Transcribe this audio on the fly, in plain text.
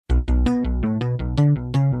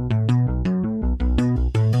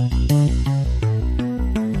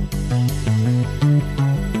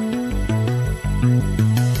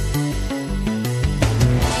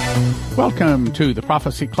Welcome to the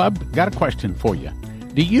Prophecy Club. Got a question for you.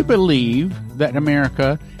 Do you believe that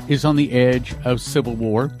America is on the edge of civil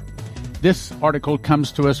war? This article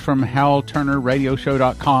comes to us from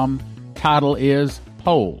HalTurnerRadioshow.com. Title is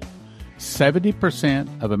Poll.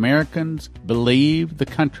 70% of Americans believe the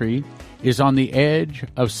country is on the edge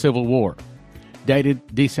of civil war. Dated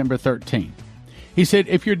December 13th. He said,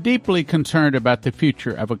 if you're deeply concerned about the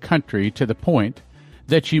future of a country to the point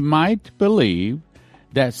that you might believe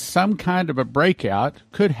that some kind of a breakout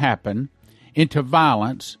could happen into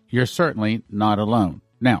violence, you're certainly not alone.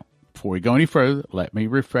 Now, before we go any further, let me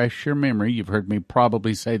refresh your memory. You've heard me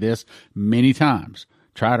probably say this many times.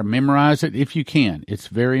 Try to memorize it if you can. It's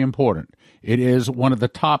very important. It is one of the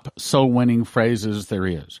top soul-winning phrases there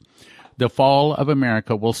is. The fall of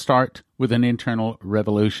America will start with an internal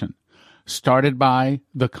revolution, started by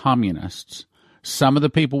the communists. Some of the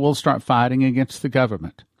people will start fighting against the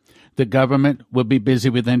government. The government will be busy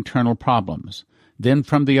with internal problems. Then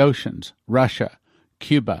from the oceans, Russia,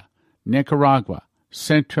 Cuba, Nicaragua,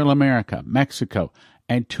 Central America, Mexico,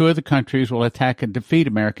 and 2 other countries will attack and defeat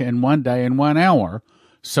America in one day and 1 hour,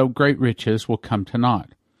 so great riches will come to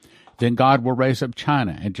naught. Then God will raise up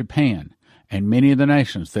China and Japan and many of the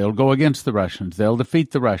nations. They'll go against the Russians. They'll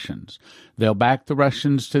defeat the Russians. They'll back the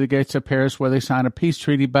Russians to the gates of Paris where they sign a peace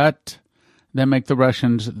treaty, but then make the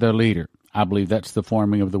Russians their leader. I believe that's the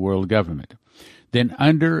forming of the world government. Then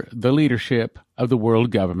under the leadership of the world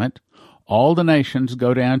government, all the nations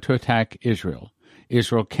go down to attack Israel.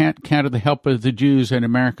 Israel can't count on the help of the Jews in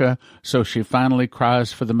America, so she finally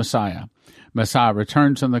cries for the Messiah. Messiah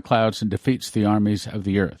returns on the clouds and defeats the armies of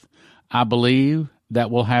the earth. I believe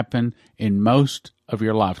that will happen in most of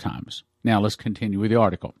your lifetimes. Now let's continue with the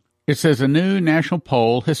article. It says a new national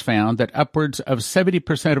poll has found that upwards of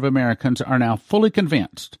 70% of Americans are now fully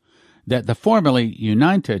convinced that the formerly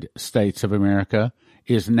United States of America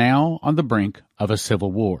is now on the brink of a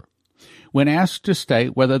civil war. When asked to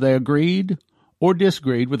state whether they agreed or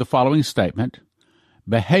disagreed with the following statement,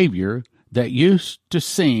 behavior that used to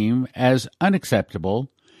seem as unacceptable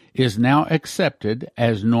is now accepted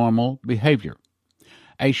as normal behavior.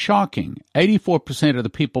 A shocking 84% of the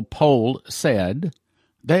people polled said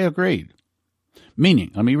they agreed. Meaning,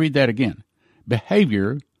 let me read that again.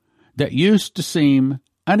 Behavior that used to seem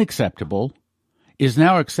unacceptable is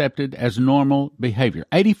now accepted as normal behavior.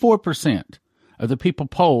 84% of the people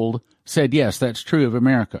polled said, yes, that's true of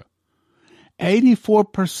America.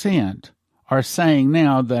 84% are saying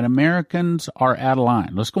now that Americans are out of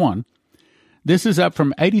line. Let's go on. This is up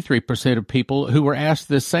from 83% of people who were asked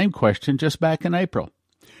this same question just back in April.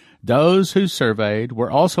 Those who surveyed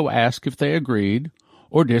were also asked if they agreed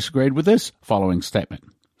or disagreed with this following statement.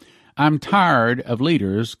 I'm tired of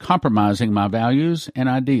leaders compromising my values and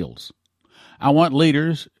ideals. I want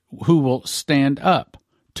leaders who will stand up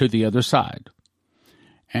to the other side.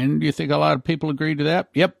 And you think a lot of people agree to that?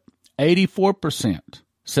 Yep, 84%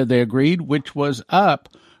 said they agreed, which was up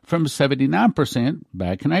from 79%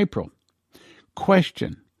 back in April.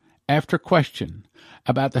 Question after question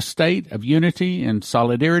about the state of unity and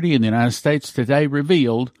solidarity in the United States today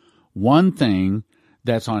revealed one thing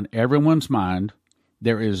that's on everyone's mind.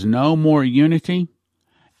 There is no more unity,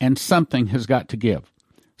 and something has got to give.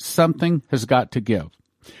 Something has got to give.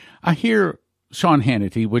 I hear Sean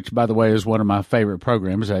Hannity, which, by the way, is one of my favorite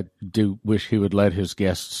programs. I do wish he would let his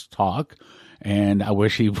guests talk, and I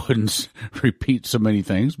wish he wouldn't repeat so many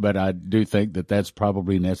things, but I do think that that's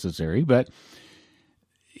probably necessary. But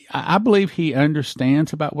I believe he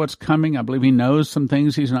understands about what's coming. I believe he knows some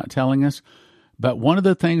things he's not telling us. But one of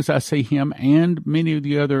the things I see him and many of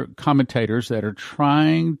the other commentators that are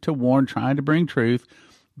trying to warn, trying to bring truth,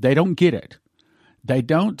 they don't get it. They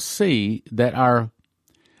don't see that our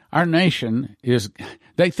nation is,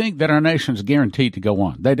 they think that our nation is guaranteed to go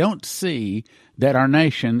on. They don't see that our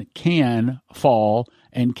nation can fall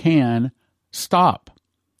and can stop.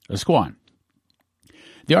 Let's go on.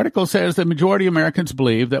 The article says the majority of Americans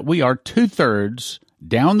believe that we are 2/3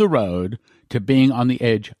 down the road to being on the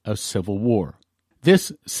edge of civil war.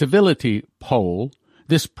 This civility poll,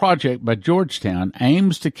 this project by Georgetown,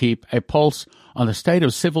 aims to keep a pulse on the state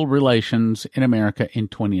of civil relations in America in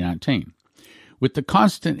 2019. With the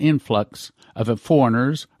constant influx of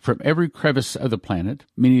foreigners from every crevice of the planet,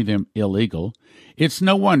 many of them illegal, it's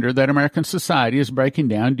no wonder that American society is breaking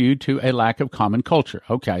down due to a lack of common culture.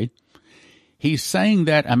 Okay. He's saying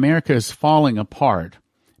that America is falling apart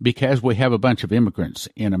because we have a bunch of immigrants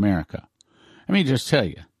in America. Let me just tell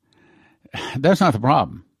you, that's not the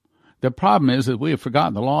problem. The problem is that we have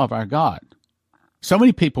forgotten the law of our God. So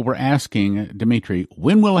many people were asking Dmitry,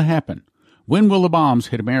 when will it happen? When will the bombs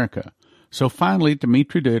hit America? So finally,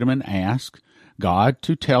 Dmitry Duduman asked God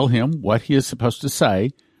to tell him what he is supposed to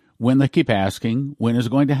say when they keep asking when is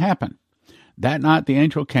going to happen. That night the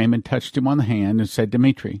angel came and touched him on the hand and said,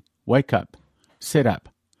 Dmitri, wake up, sit up,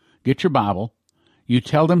 get your Bible. You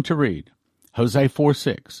tell them to read Hosea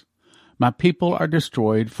 4:6. My people are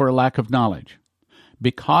destroyed for a lack of knowledge.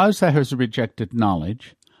 Because thou hast rejected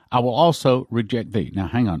knowledge, I will also reject thee. Now,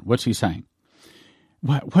 hang on. What's he saying?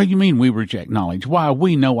 What do you mean we reject knowledge? Why,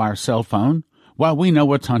 we know our cell phone. Why, we know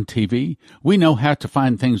what's on TV. We know how to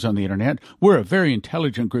find things on the internet. We're a very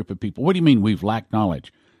intelligent group of people. What do you mean we've lacked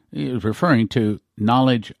knowledge? He is referring to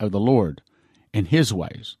knowledge of the Lord and his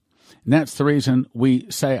ways. And that's the reason we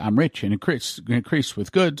say, I'm rich and increase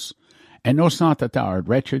with goods, and knowest not that thou art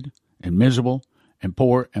wretched and miserable and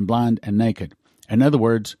poor and blind and naked. In other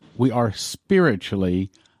words, we are spiritually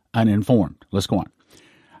uninformed. Let's go on.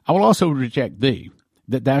 I will also reject thee,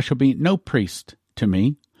 that thou shalt be no priest to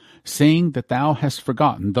me, seeing that thou hast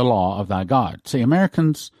forgotten the law of thy God. See,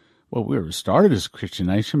 Americans, well, we were started as a Christian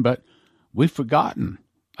nation, but we've forgotten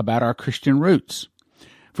about our Christian roots.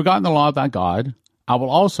 Forgotten the law of thy God, I will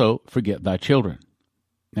also forget thy children.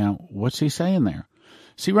 Now, what's he saying there?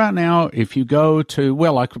 See, right now, if you go to,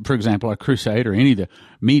 well, like, for example, a crusade or any of the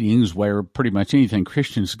meetings where pretty much anything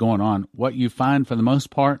Christian is going on, what you find for the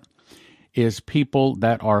most part is people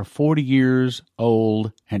that are 40 years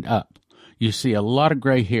old and up. You see a lot of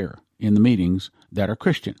gray hair in the meetings that are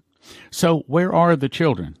Christian. So where are the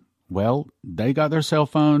children? Well, they got their cell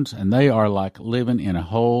phones, and they are like living in a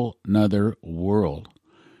whole nother world.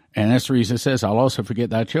 And that's the reason it says, I'll also forget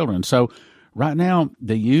thy children. So right now,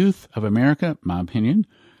 the youth of America, my opinion,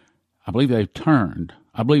 I believe they've turned.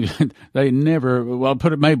 I believe they never, well,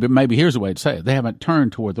 put it maybe here's the way to say it. They haven't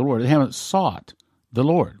turned toward the Lord. They haven't sought the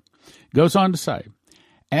Lord. Goes on to say,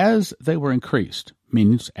 as they were increased,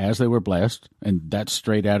 means as they were blessed, and that's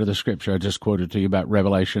straight out of the scripture I just quoted to you about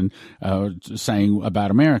Revelation saying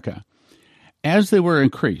about America. As they were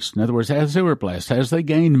increased, in other words, as they were blessed, as they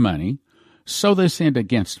gained money, so they sinned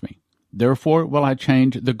against me. Therefore will I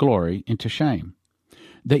change the glory into shame.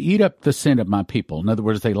 They eat up the sin of my people. In other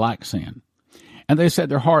words, they like sin. And they set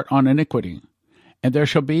their heart on iniquity. And there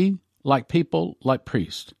shall be like people, like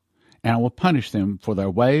priests. And I will punish them for their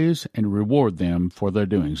ways and reward them for their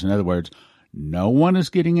doings. In other words, no one is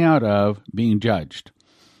getting out of being judged,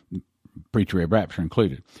 pre-trib rapture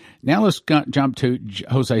included. Now let's jump to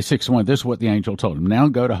Hosea 6:1. This is what the angel told him. Now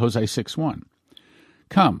go to Hosea 6:1.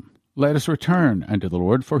 Come, let us return unto the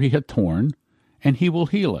Lord, for he hath torn, and he will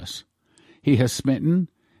heal us. He has smitten,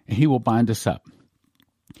 and he will bind us up.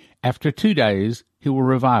 After 2 days he will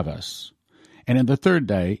revive us, and in the third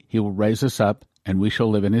day he will raise us up, and we shall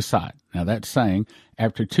live in his sight. Now that's saying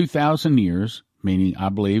after 2,000 years, meaning I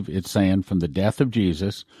believe it's saying from the death of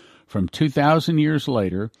Jesus, from 2,000 years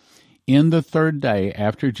later, in the third day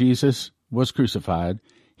after Jesus was crucified,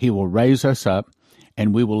 he will raise us up,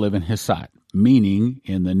 and we will live in his sight, meaning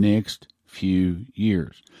in the next few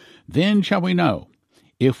years. Then shall we know,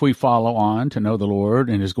 if we follow on to know the Lord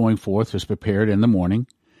and his going forth is prepared in the morning,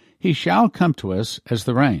 he shall come to us as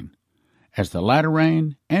the rain, as the latter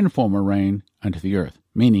rain and former rain unto the earth,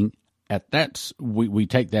 meaning at that we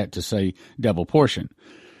take that to say double portion.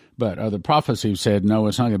 But other prophecies said, no,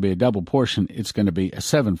 it's not going to be a double portion, it's going to be a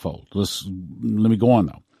sevenfold. Let me go on,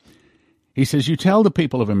 though. He says, you tell the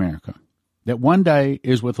people of America that 1 day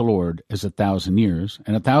is with the Lord as 1,000 years,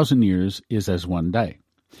 and 1,000 years is as 1 day.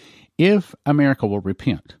 If America will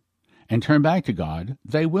repent and turn back to God,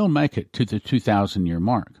 they will make it to the 2,000-year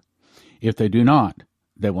mark. If they do not,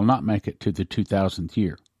 they will not make it to the 2,000th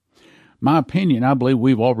year. My opinion, I believe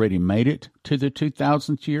we've already made it to the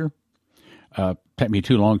 2,000th year. Take me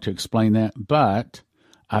too long to explain that, but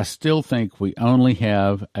I still think we only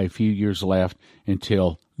have a few years left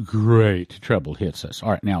until great trouble hits us.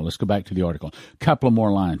 All right, now let's go back to the article. A couple of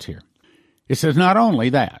more lines here. It says, not only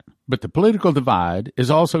that, but the political divide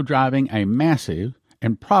is also driving a massive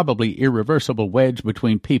and probably irreversible wedge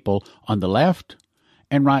between people on the left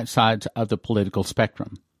and right sides of the political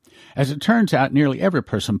spectrum. As it turns out, nearly every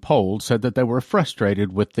person polled said that they were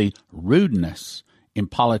frustrated with the rudeness in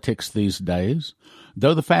politics these days,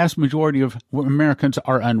 though the vast majority of Americans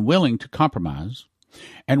are unwilling to compromise.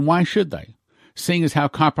 And why should they, seeing as how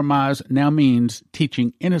compromise now means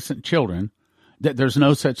teaching innocent children that there's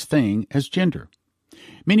no such thing as gender?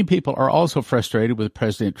 Many people are also frustrated with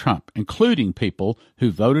President Trump, including people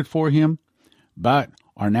who voted for him, but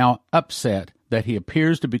are now upset that he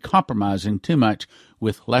appears to be compromising too much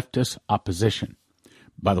with leftist opposition.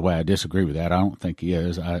 By the way, I disagree with that. I don't think he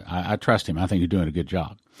is. I trust him. I think he's doing a good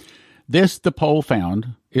job. This, the poll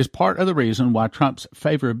found, is part of the reason why Trump's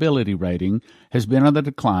favorability rating has been on the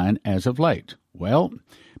decline as of late. Well,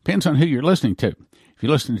 Depends on who you're listening to. If you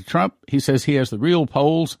listen to Trump, he says he has the real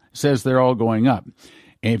polls, says they're all going up.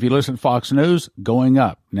 And if you listen to Fox News, going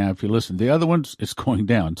up. Now, if you listen to the other ones, it's going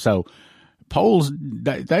down. So polls,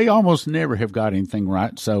 they almost never have got anything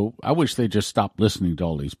right. So I wish they just stopped listening to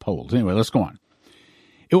all these polls. Anyway, let's go on.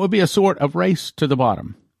 It would be a sort of race to the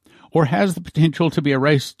bottom, or has the potential to be a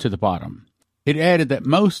race to the bottom. It added that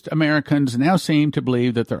most Americans now seem to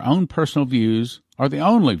believe that their own personal views are the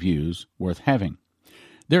only views worth having.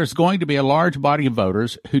 There's going to be a large body of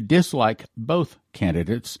voters who dislike both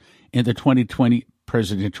candidates in the 2020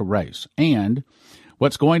 presidential race. And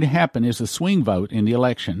what's going to happen is the swing vote in the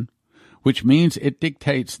election, which means it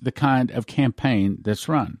dictates the kind of campaign that's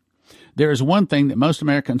run. There is one thing that most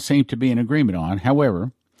Americans seem to be in agreement on.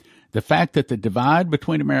 However, the fact that the divide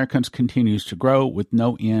between Americans continues to grow with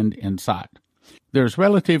no end in sight. There's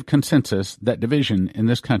relative consensus that division in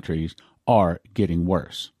this country are getting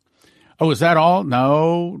worse. Oh, is that all?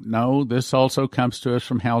 No. This also comes to us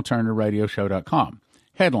from HalTurnerRadioShow.com.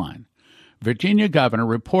 Headline: Virginia governor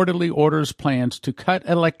reportedly orders plans to cut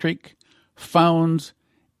electric, phones,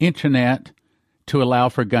 internet to allow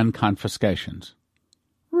for gun confiscations.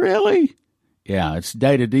 Really? Yeah, it's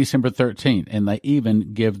dated December 13th, and they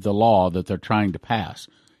even give the law that they're trying to pass.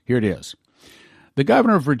 Here it is. The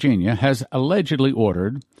governor of Virginia has allegedly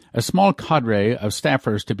ordered a small cadre of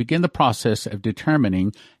staffers to begin the process of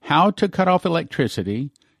determining how to cut off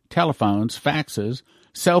electricity, telephones, faxes,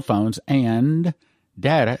 cell phones, and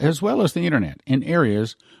data, as well as the internet, in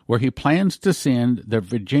areas where he plans to send the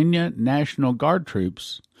Virginia National Guard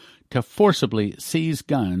troops to forcibly seize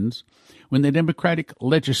guns when the Democratic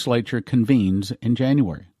legislature convenes in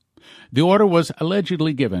January. The order was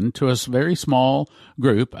allegedly given to a very small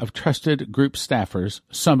group of trusted group staffers,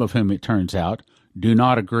 some of whom, it turns out, do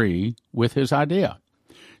not agree with his idea.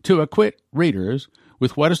 To acquaint readers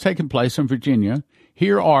with what has taken place in Virginia,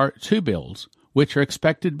 here are two bills which are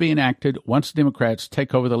expected to be enacted once Democrats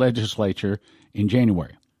take over the legislature in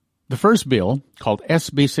January. The first bill, called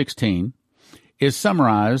SB 16, is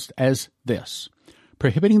summarized as this: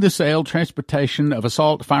 prohibiting the sale, transportation of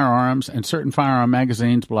assault firearms and certain firearm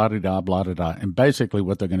magazines, blah-da-da, blah-da-da. And basically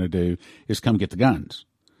what they're going to do is come get the guns.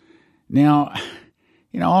 Now,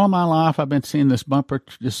 all of my life I've been seeing this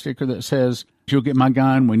sticker that says, you'll get my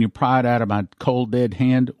gun when you pry it out of my cold, dead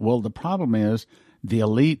hand. Well, the problem is the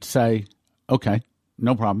elite say, okay,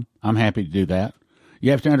 no problem. I'm happy to do that.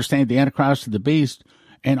 You have to understand the Antichrist of the Beast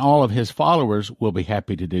and all of his followers will be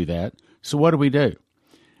happy to do that. So what do?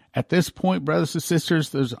 At this point, brothers and sisters,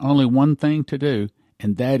 there's only one thing to do,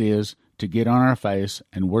 and that is to get on our face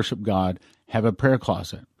and worship God, have a prayer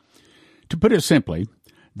closet. To put it simply,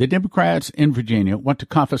 the Democrats in Virginia want to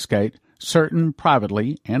confiscate certain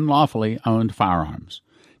privately and lawfully owned firearms,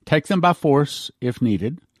 take them by force if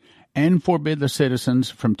needed, and forbid the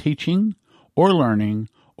citizens from teaching or learning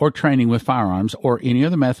or training with firearms or any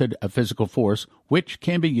other method of physical force which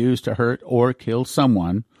can be used to hurt or kill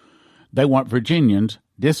someone. They want Virginians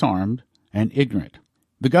disarmed and ignorant.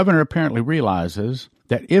 The governor apparently realizes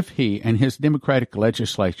that if he and his Democratic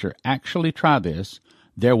legislature actually try this,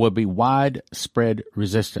 there will be widespread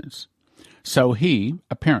resistance. So he,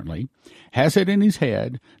 apparently, has it in his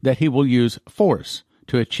head that he will use force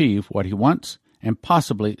to achieve what he wants and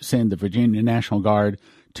possibly send the Virginia National Guard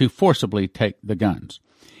to forcibly take the guns.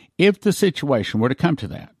 If the situation were to come to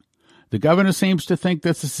that, the governor seems to think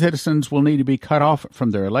that the citizens will need to be cut off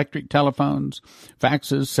from their electric telephones,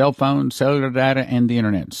 faxes, cell phones, cellular data, and the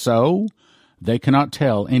internet. So they cannot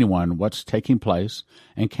tell anyone what's taking place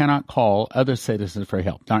and cannot call other citizens for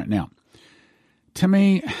help. Now, to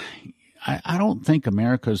me, I don't think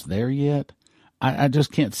America's there yet. I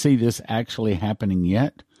just can't see this actually happening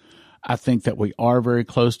yet. I think that we are very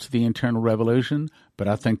close to the internal revolution, but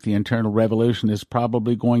I think the internal revolution is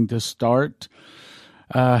probably going to start.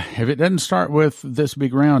 If it doesn't start with this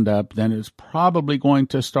big roundup, then it's probably going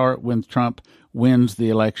to start when Trump wins the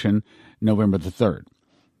election November the 3rd.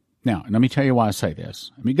 Now, let me tell you why I say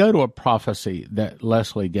this. Let me go to a prophecy that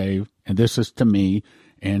Leslie gave, and this is to me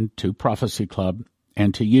and to Prophecy Club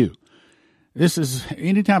and to you. This is,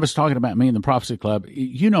 anytime it's talking about me in the Prophecy Club,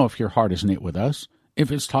 you know if your heart is knit with us.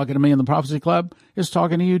 If it's talking to me in the Prophecy Club, it's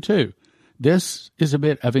talking to you too. This is a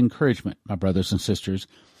bit of encouragement, my brothers and sisters.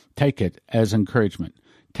 Take it as encouragement.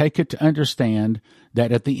 Take it to understand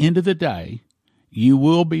that at the end of the day, you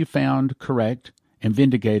will be found correct and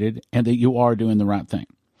vindicated and that you are doing the right thing.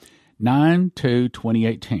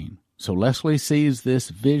 9/2/2018. So Leslie sees this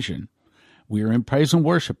vision. We are in praise and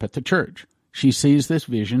worship at the church. She sees this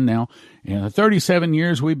vision. Now, in the 37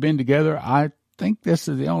 years we've been together, I think this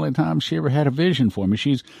is the only time she ever had a vision for me.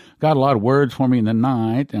 She's got a lot of words for me in the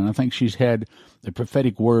night, and I think she's had a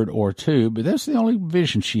prophetic word or two, but that's the only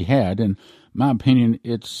vision she had. In my opinion,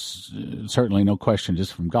 it's certainly no question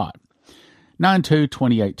just from God.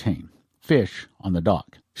 9/2/2018, fish on the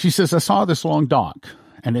dock. She says, I saw this long dock,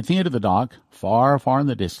 and at the end of the dock, far, far in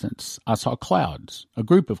the distance, I saw clouds, a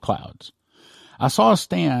group of clouds. I saw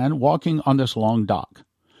Stan walking on this long dock.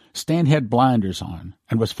 Stan had blinders on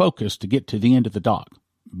and was focused to get to the end of the dock.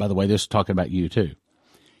 By the way, this is talking about you too.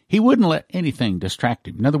 He wouldn't let anything distract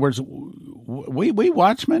him. In other words, we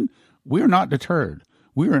watchmen, we're not deterred.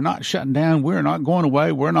 We are not shutting down. We're not going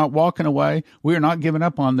away. We're not walking away. We are not giving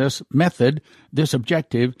up on this method, this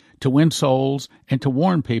objective to win souls and to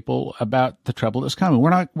warn people about the trouble that's coming. We're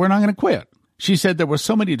not going to quit. She said there were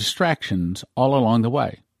so many distractions all along the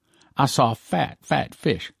way. I saw fat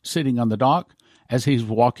fish sitting on the dock as he was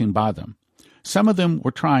walking by them. Some of them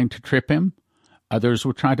were trying to trip him. Others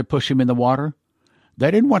were trying to push him in the water.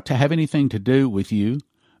 They didn't want to have anything to do with you,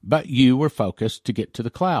 but you were focused to get to the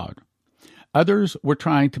cloud. Others were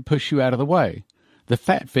trying to push you out of the way. The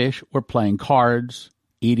fat fish were playing cards,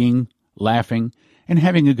 eating, laughing, and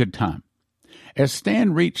having a good time. As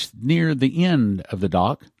Stan reached near the end of the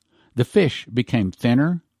dock, the fish became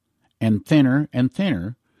thinner and thinner and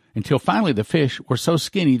thinner until finally the fish were so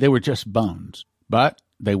skinny they were just bones. But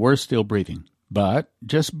they were still breathing, but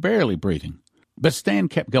just barely breathing. But Stan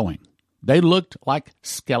kept going. They looked like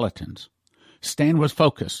skeletons. Stan was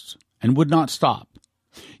focused and would not stop.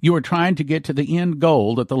 You were trying to get to the end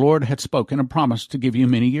goal that the Lord had spoken and promised to give you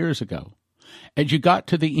many years ago. As you got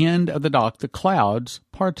to the end of the dock, the clouds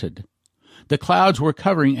parted. The clouds were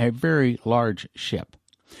covering a very large ship.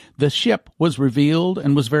 The ship was revealed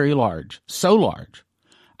and was very large, so large,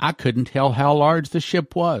 I couldn't tell how large the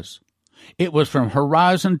ship was. It was from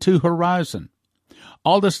horizon to horizon.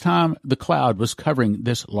 All this time, the cloud was covering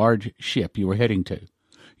this large ship you were heading to.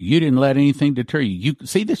 You didn't let anything deter you.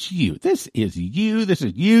 See, this is you. This is you. This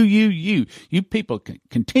is you. You people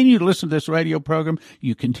continue to listen to this radio program.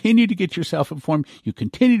 You continue to get yourself informed. You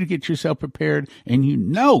continue to get yourself prepared. And you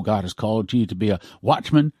know God has called you to be a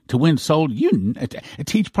watchman, to win souls. You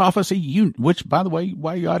teach prophecy, which, by the way,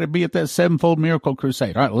 why you ought to be at that sevenfold miracle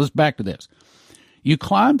crusade. All right, let's back to this. You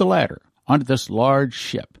climbed the ladder onto this large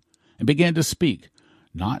ship and began to speak,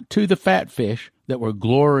 not to the fat fish that were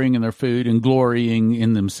glorying in their food and glorying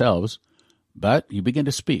in themselves, but you begin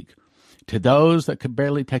to speak to those that could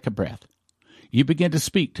barely take a breath. You begin to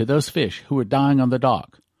speak to those fish who were dying on the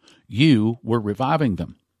dock. You were reviving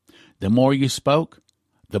them. The more you spoke,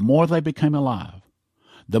 the more they became alive.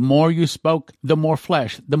 The more you spoke, the more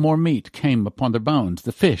flesh, the more meat came upon their bones.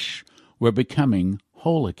 The fish were becoming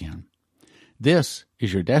whole again. This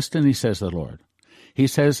is your destiny, says the Lord. He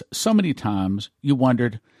says so many times you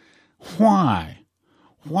wondered, why?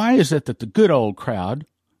 Why is it that the good old crowd,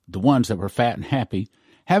 the ones that were fat and happy,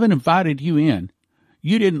 haven't invited you in?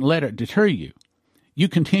 You didn't let it deter you. You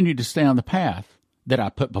continued to stay on the path that I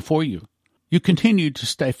put before you. You continued to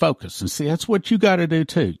stay focused. And see, that's what you got to do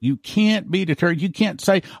too. You can't be deterred. You can't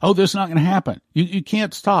say, oh, this is not going to happen. You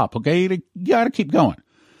can't stop, okay? You got to keep going.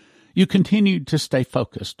 You continued to stay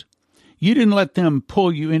focused. You didn't let them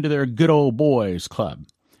pull you into their good old boys club.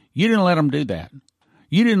 You didn't let them do that.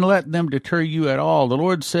 You didn't let them deter you at all. The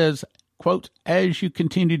Lord says, quote, as you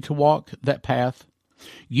continued to walk that path,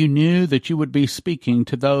 you knew that you would be speaking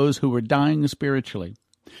to those who were dying spiritually.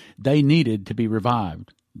 They needed to be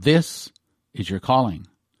revived. This is your calling.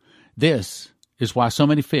 This is why so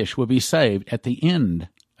many fish will be saved at the end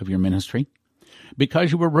of your ministry,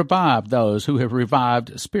 because you will revive those who have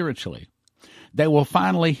revived spiritually. They will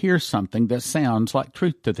finally hear something that sounds like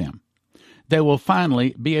truth to them. They will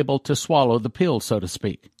finally be able to swallow the pill, so to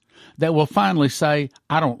speak. They will finally say,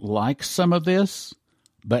 I don't like some of this,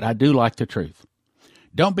 but I do like the truth.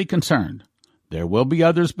 Don't be concerned. There will be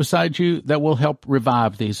others besides you that will help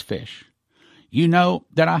revive these fish. You know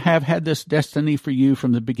that I have had this destiny for you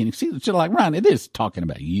from the beginning. See, it's like, Ron, it is talking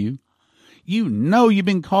about you. You know you've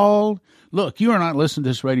been called. Look, you are not listening to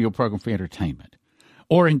this radio program for entertainment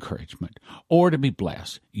or encouragement, or to be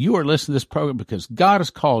blessed. You are listening to this program because God has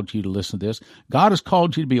called you to listen to this. God has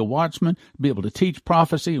called you to be a watchman, to be able to teach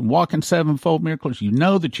prophecy and walk in sevenfold miracles. You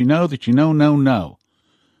know that you know that you know.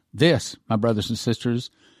 This, my brothers and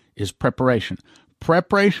sisters, is preparation.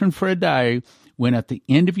 Preparation for a day when at the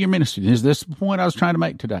end of your ministry, this is the point I was trying to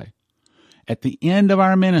make today. At the end of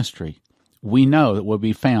our ministry, we know that we'll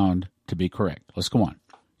be found to be correct. Let's go on.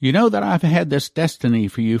 You know that I've had this destiny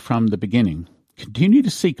for you from the beginning. Continue to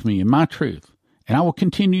seek me in my truth, and I will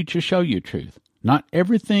continue to show you truth. Not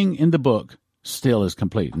everything in the book still is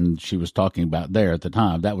complete. And she was talking about there at the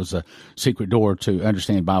time. That was a secret door to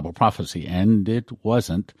understand Bible prophecy, and it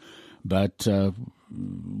wasn't. But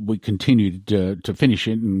we continued to finish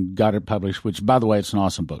it and got it published, which, by the way, it's an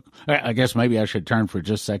awesome book. I guess maybe I should turn for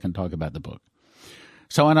just a second and talk about the book.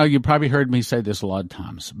 So I know you probably heard me say this a lot of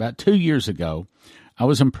times. About 2 years ago, I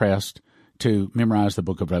was impressed to memorize the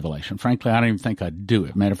book of Revelation. Frankly, I didn't even think I'd do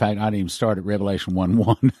it. Matter of fact, I didn't even start at Revelation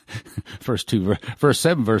 1:1. First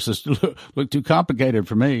 7 verses look too complicated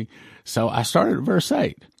for me. So I started at verse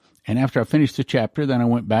 8. And after I finished the chapter, then I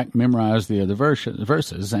went back and memorized the other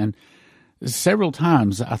verses. And several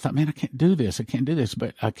times I thought, man, I can't do this.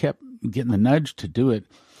 But I kept getting the nudge to do it.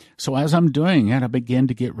 So as I'm doing it, I began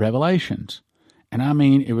to get revelations. And I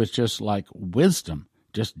mean, it was just like wisdom,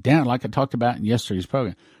 just down, like I talked about in yesterday's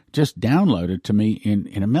program, just downloaded to me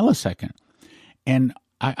in a millisecond. And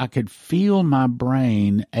I could feel my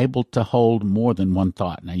brain able to hold more than one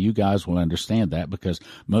thought. Now, you guys will understand that because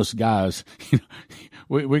most guys,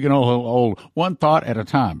 we can hold one thought at a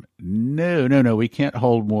time. No, we can't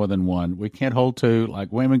hold more than one. We can't hold two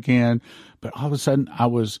like women can. But all of a sudden,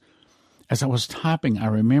 as I was typing, I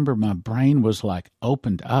remember my brain was like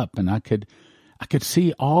opened up, and I could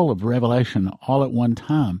see all of Revelation all at one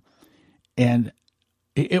time. And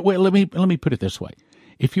let me put it this way.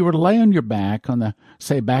 If you were to lay on your back on the,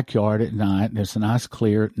 say, backyard at night, and it's a nice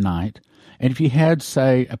clear night, and if you had,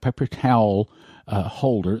 say, a paper towel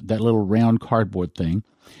holder, that little round cardboard thing,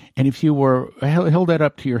 and if you were held that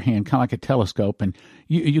up to your hand, kind of like a telescope, and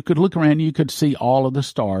you could look around and you could see all of the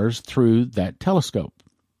stars through that telescope,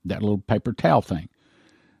 that little paper towel thing.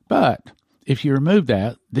 But if you remove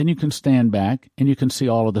that, then you can stand back and you can see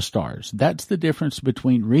all of the stars. That's the difference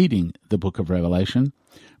between reading the book of Revelation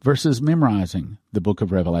versus memorizing the book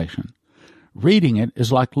of Revelation. Reading it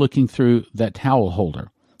is like looking through that towel holder.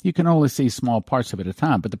 You can only see small parts of it at a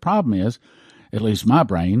time, but the problem is, at least my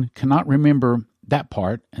brain cannot remember that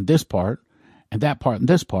part and this part and that part and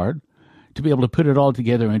this part to be able to put it all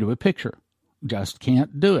together into a picture. Just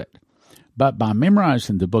can't do it. But by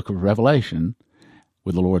memorizing the book of Revelation,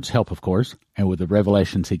 with the Lord's help, of course, and with the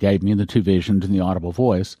revelations he gave me in the 2 visions and the audible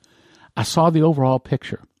voice, I saw the overall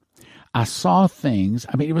picture. I saw things.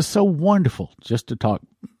 I mean, it was so wonderful, just to talk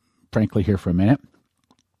frankly here for a minute,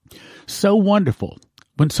 so wonderful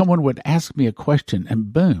when someone would ask me a question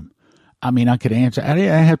and boom, I mean, I could answer. I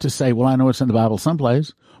didn't have to say, well, I know it's in the Bible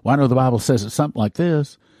someplace. Well, I know the Bible says it's something like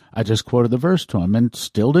this. I just quoted the verse to them and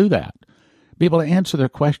still do that. Be able to answer their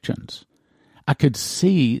questions. I could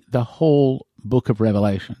see the whole book of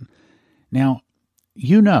Revelation. Now,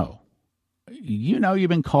 you've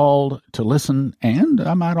been called to listen, and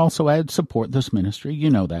I might also add support this ministry.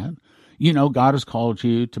 You know that. You know God has called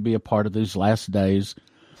you to be a part of these last days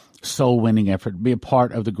soul-winning effort, be a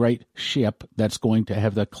part of the great ship that's going to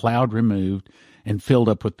have the cloud removed and filled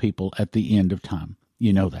up with people at the end of time.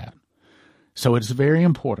 You know that. So it's very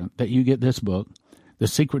important that you get this book, The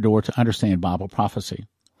Secret Door to Understand Bible Prophecy.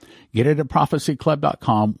 Get it at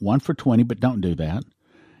prophecyclub.com, 1 for $20, but don't do that.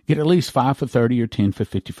 Get at least 5 for $30 or 10 for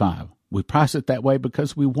 $55. We price it that way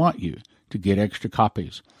because we want you to get extra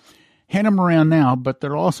copies. Hand them around now, but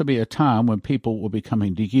there'll also be a time when people will be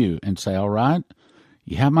coming to you and say, all right,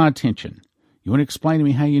 you have my attention. You want to explain to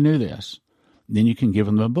me how you knew this? Then you can give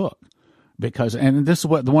them the book. And this is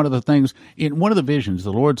one of the things, in one of the visions,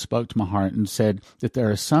 the Lord spoke to my heart and said that there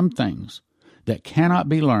are some things that cannot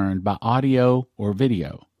be learned by audio or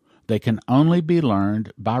video. They can only be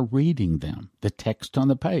learned by reading them, the text on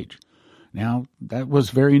the page. Now, that was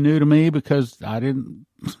very new to me because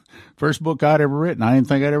first book I'd ever written, I didn't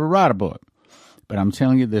think I'd ever write a book. But I'm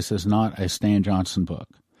telling you, this is not a Stan Johnson book.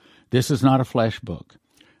 This is not a flesh book.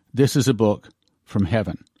 This is a book from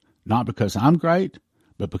heaven. Not because I'm great,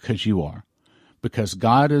 but because you are. Because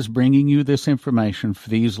God is bringing you this information for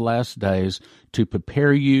these last days to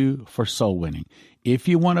prepare you for soul winning. If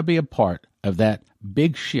you want to be a part of that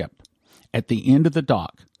big ship at the end of the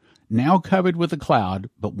dock, now covered with a cloud,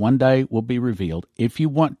 but one day will be revealed. If you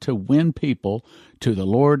want to win people to the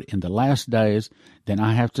Lord in the last days, then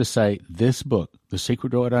I have to say this book, The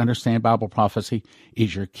Secret Door to Understand Bible Prophecy,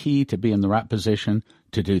 is your key to be in the right position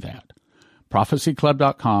to do that.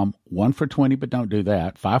 prophecyclub.com, 1 for $20, but don't do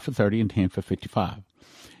that, 5 for $30 and 10 for $55.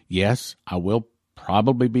 Yes, I will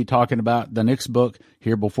probably be talking about the next book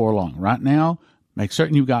here before long. Right now, make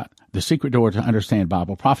certain you've got The Secret Door to Understand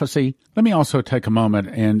Bible Prophecy. Let me also take a moment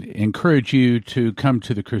and encourage you to come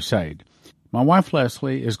to the crusade. My wife,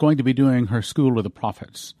 Leslie, is going to be doing her School of the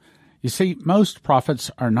Prophets. You see, most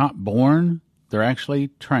prophets are not born, they're actually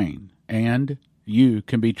trained, and you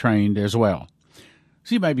can be trained as well.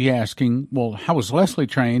 So you may be asking, well, how was Leslie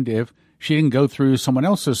trained if she didn't go through someone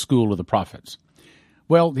else's school of the prophets?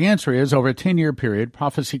 Well, the answer is, over a 10-year period,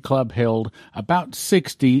 Prophecy Club held about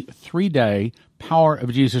 60 3-day Power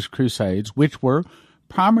of Jesus crusades, which were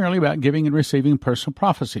primarily about giving and receiving personal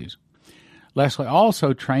prophecies. Leslie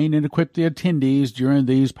also trained and equipped the attendees during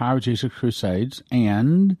these Power of Jesus crusades,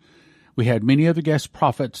 and we had many other guest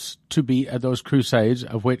prophets to be at those crusades,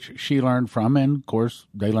 of which she learned from, and of course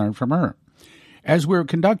they learned from her. As we were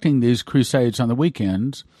conducting these crusades on the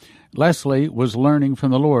weekends, Leslie was learning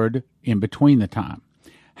from the Lord in between the time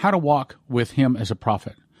how to walk with him as a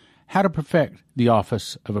prophet, how to perfect the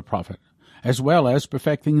office of a prophet, as well as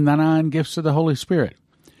perfecting the 9 gifts of the Holy Spirit.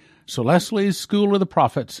 So Leslie's School of the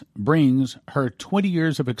Prophets brings her 20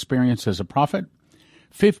 years of experience as a prophet,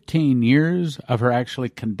 15 years of her actually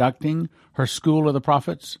conducting her School of the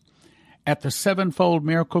Prophets. At the Sevenfold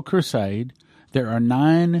Miracle Crusade, there are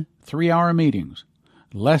 9 3-hour meetings.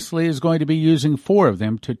 Leslie is going to be using 4 of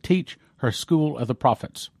them to teach her School of the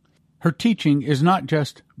Prophets. Her teaching is not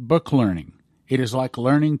just book learning. It is like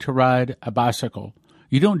learning to ride a bicycle.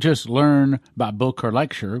 You don't just learn by book or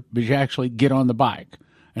lecture, but you actually get on the bike.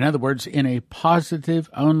 In other words, in a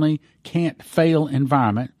positive-only, can't-fail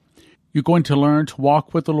environment, you're going to learn to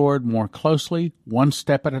walk with the Lord more closely, one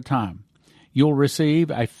step at a time. You'll receive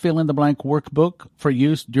a fill-in-the-blank workbook for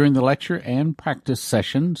use during the lecture and practice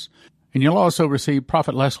sessions. And you'll also receive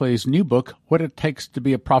Prophet Leslie's new book, What It Takes to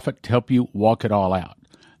Be a Prophet, to help you walk it all out.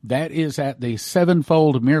 That is at the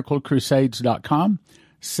sevenfoldmiraclecrusades.com,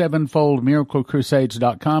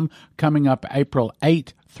 sevenfoldmiraclecrusades.com, coming up April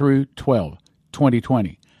 8 through 12,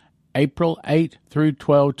 2020. April 8 through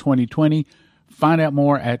 12, 2020. Find out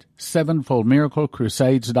more at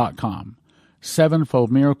sevenfoldmiraclecrusades.com,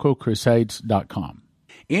 sevenfoldmiraclecrusades.com.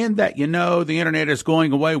 In that you know the internet is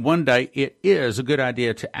going away one day, it is a good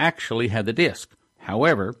idea to actually have the disc.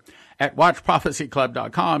 However, at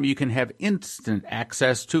WatchProphecyClub.com, you can have instant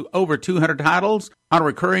access to over 200 titles on a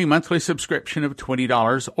recurring monthly subscription of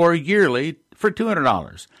 $20 or yearly for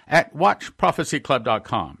 $200 at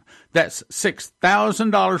WatchProphecyClub.com. That's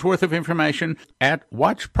 $6,000 worth of information at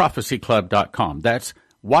WatchProphecyClub.com. That's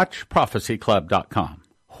WatchProphecyClub.com.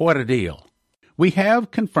 What a deal. We have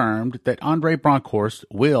confirmed that Andre Bronkhorst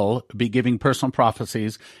will be giving personal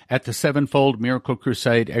prophecies at the Sevenfold Miracle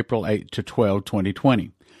Crusade April 8 to 12, 2020.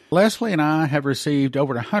 Leslie and I have received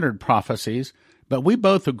over 100 prophecies, but we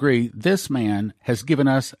both agree this man has given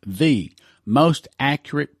us the most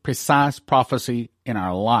accurate, precise prophecy in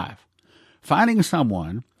our life. Finding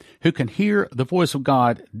someone who can hear the voice of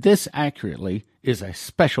God this accurately is a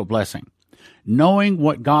special blessing. Knowing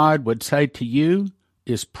what God would say to you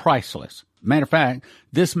is priceless. Matter of fact,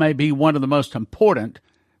 this may be one of the most important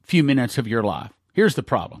few minutes of your life. Here's the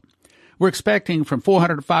problem. We're expecting from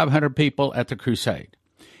 400 to 500 people at the crusade.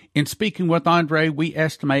 In speaking with Andre, we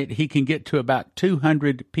estimate he can get to about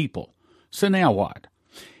 200 people. So now what?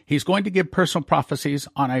 He's going to give personal prophecies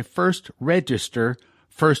on a first register,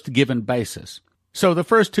 first given basis. So the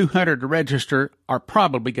first 200 to register are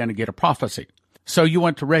probably going to get a prophecy. So you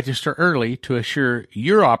want to register early to assure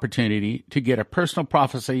your opportunity to get a personal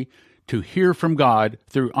prophecy to hear from God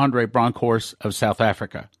through Andre Bronkhorst of South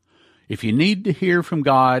Africa. If you need to hear from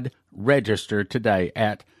God, register today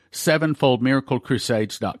at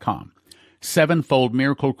sevenfoldmiraclecrusades.com.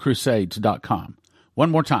 sevenfoldmiraclecrusades.com.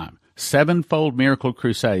 One more time,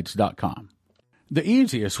 sevenfoldmiraclecrusades.com. The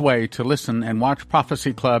easiest way to listen and watch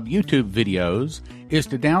Prophecy Club YouTube videos is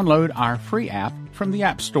to download our free app from the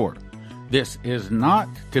App Store. This is not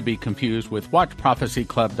to be confused with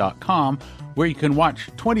WatchProphecyClub.com, where you can watch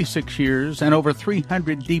 26 years and over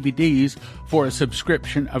 300 DVDs for a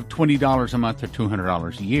subscription of $20 a month or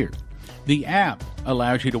 $200 a year. The app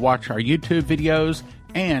allows you to watch our YouTube videos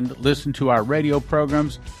and listen to our radio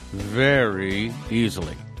programs very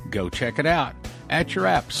easily. Go check it out at your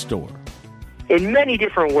App Store. In many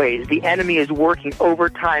different ways, the enemy is working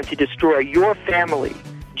overtime to destroy your family,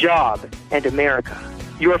 job, and America.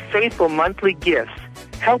 Your faithful monthly gifts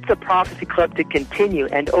help the Prophecy Club to continue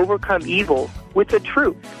and overcome evil with the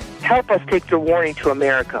truth. Help us take the warning to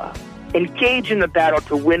America. Engage in the battle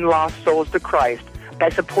to win lost souls to Christ by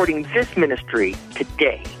supporting this ministry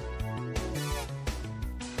today.